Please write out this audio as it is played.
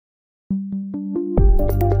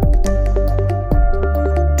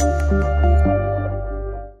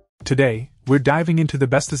Today, we're diving into the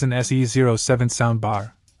Bestisan SE07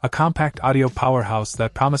 soundbar, a compact audio powerhouse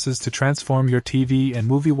that promises to transform your TV and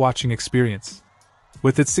movie watching experience.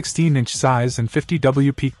 With its 16-inch size and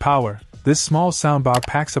 50W peak power, this small soundbar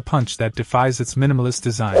packs a punch that defies its minimalist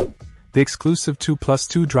design. The exclusive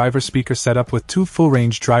 2+2 driver speaker setup with 2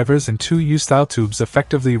 full-range drivers and 2 U-style tubes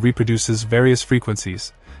effectively reproduces various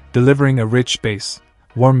frequencies, delivering a rich bass,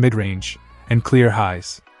 warm mid-range, and clear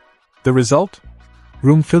highs. The result?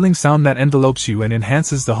 Room-filling sound that envelopes you and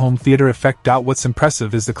enhances the home theater effect. What's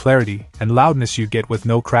impressive is the clarity and loudness you get with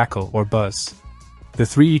no crackle or buzz. The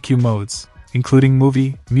 3 EQ modes, including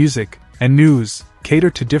movie, music, and news, cater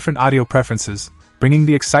to different audio preferences, bringing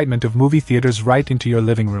the excitement of movie theaters right into your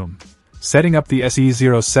living room. Setting up the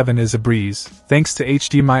SE07 is a breeze, thanks to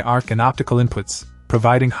HDMI ARC and optical inputs,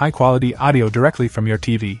 providing high-quality audio directly from your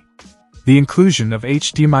TV. The inclusion of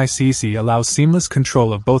HDMI CC allows seamless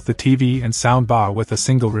control of both the TV and soundbar with a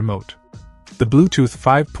single remote. The Bluetooth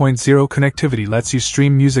 5.0 connectivity lets you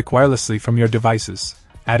stream music wirelessly from your devices,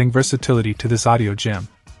 adding versatility to this audio gem.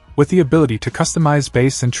 With the ability to customize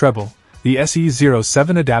bass and treble, the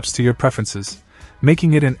SE07 adapts to your preferences,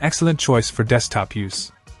 making it an excellent choice for desktop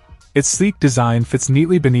use. Its sleek design fits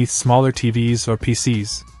neatly beneath smaller TVs or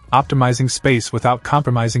PCs, optimizing space without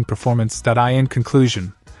compromising performance. In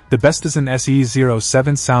conclusion, the Bestisan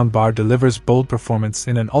SE07 soundbar delivers bold performance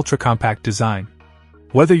in an ultra-compact design.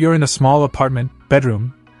 Whether you're in a small apartment,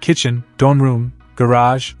 bedroom, kitchen, dorm room,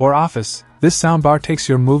 garage, or office, this soundbar takes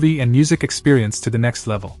your movie and music experience to the next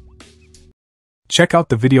level. Check out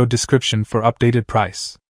the video description for updated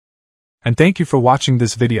price. And thank you for watching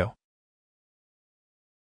this video.